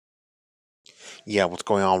Yeah, what's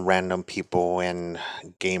going on, random people and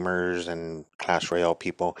gamers and Clash Royale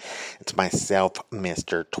people? It's myself,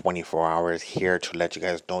 Mr. 24 Hours, here to let you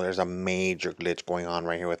guys know there's a major glitch going on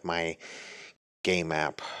right here with my game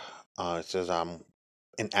app. It says I'm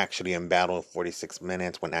actually in battle in 46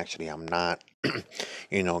 minutes when actually I'm not.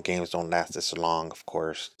 Games don't last this long, of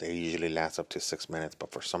course. They usually last up to 6 minutes,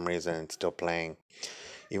 but for some reason it's still playing.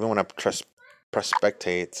 Even when I press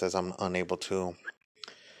spectate, it says I'm unable to.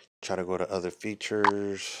 Try to go to other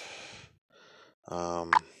features.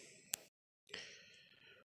 Um,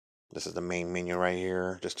 this is the main menu right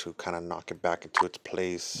here, just to kind of knock it back into its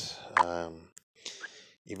place.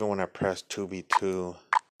 Even when I press 2v2,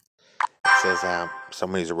 it says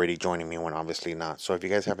somebody's already joining me when obviously not. So if you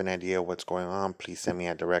guys have an idea what's going on, please send me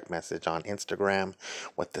a direct message on Instagram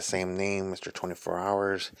with the same name, Mr. 24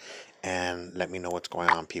 Hours, and let me know what's going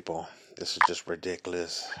on, people. This is just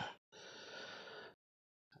ridiculous.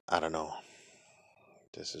 I don't know.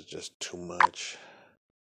 This is just too much.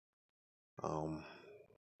 Um,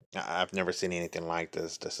 I've never seen anything like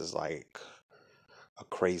this. This is like a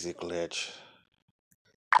crazy glitch.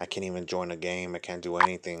 I can't even join a game. I can't do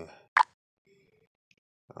anything.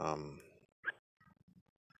 Um,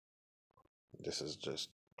 this is just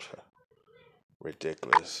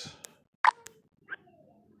ridiculous.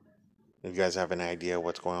 If you guys have an idea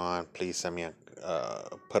what's going on, please send me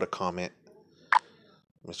put a comment.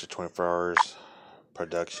 Mr. 24 Hours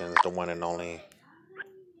Productions, the one and only.